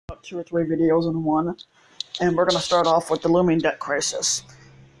about 2 or 3 videos in one, and we're going to start off with the looming debt crisis.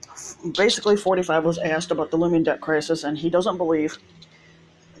 Basically, 45 was asked about the looming debt crisis, and he doesn't believe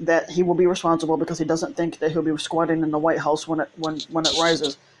that he will be responsible because he doesn't think that he'll be squatting in the White House when it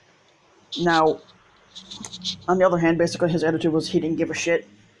rises. Now, on the other hand, basically his attitude was he didn't give a shit.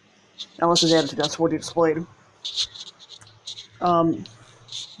 That was his attitude. That's what he displayed.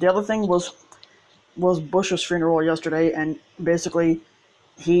 The other thing was Bush's funeral yesterday, and basically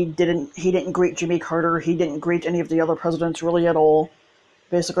he didn't greet Jimmy Carter. He didn't greet any of the other presidents really at all.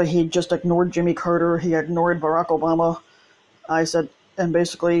 Basically, he just ignored Jimmy Carter. He ignored Barack Obama. And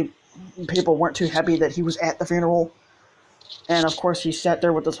basically, people weren't too happy that he was at the funeral. And of course, he sat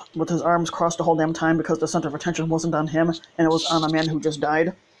there with his arms crossed the whole damn time because the center of attention wasn't on him, and it was on a man who just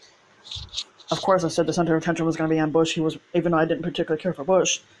died. Of course, I said the center of attention was going to be on Bush. Even though I didn't particularly care for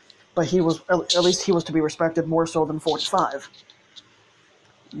Bush, but at least he was to be respected more so than 45.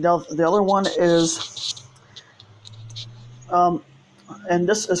 The other one is, and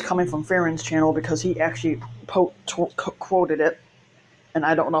this is coming from Farron's channel because he actually quoted it, and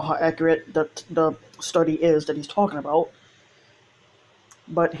I don't know how accurate the study is that he's talking about.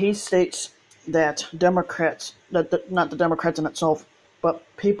 But he states that Democrats, not the Democrats in itself, but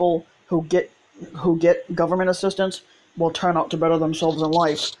people who get government assistance will turn out to better themselves in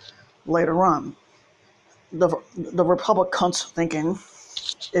life later on. The Republicans' thinking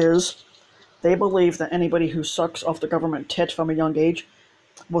is they believe that anybody who sucks off the government tit from a young age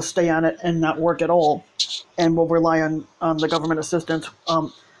will stay on it and not work at all, and will rely on the government assistance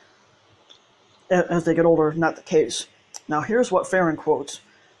as they get older. Not the case. Now, here's what Farron quotes.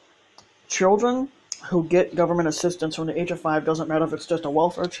 Children who get government assistance from the age of 5, doesn't matter if it's just a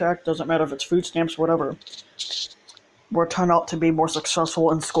welfare check, doesn't matter if it's food stamps, whatever, will turn out to be more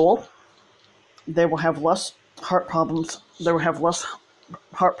successful in school. They will have less heart problems. They will have less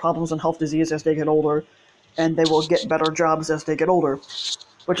heart problems and health disease as they get older, and they will get better jobs as they get older.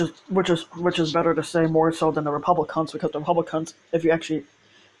 Which is better to say more so than the Republicans, because the Republicans,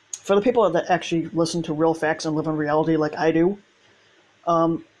 for the people that actually listen to real facts and live in reality like I do,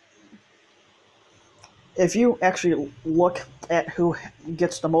 if you actually look at who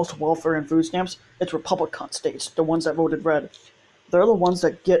gets the most welfare and food stamps, it's Republican states, the ones that voted red. They're the ones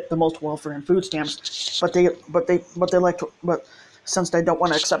that get the most welfare and food stamps, but since they don't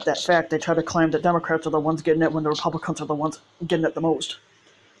want to accept that fact, they try to claim that Democrats are the ones getting it when the Republicans are the ones getting it the most.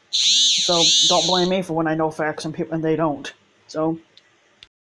 So don't blame me for when I know facts and they don't. So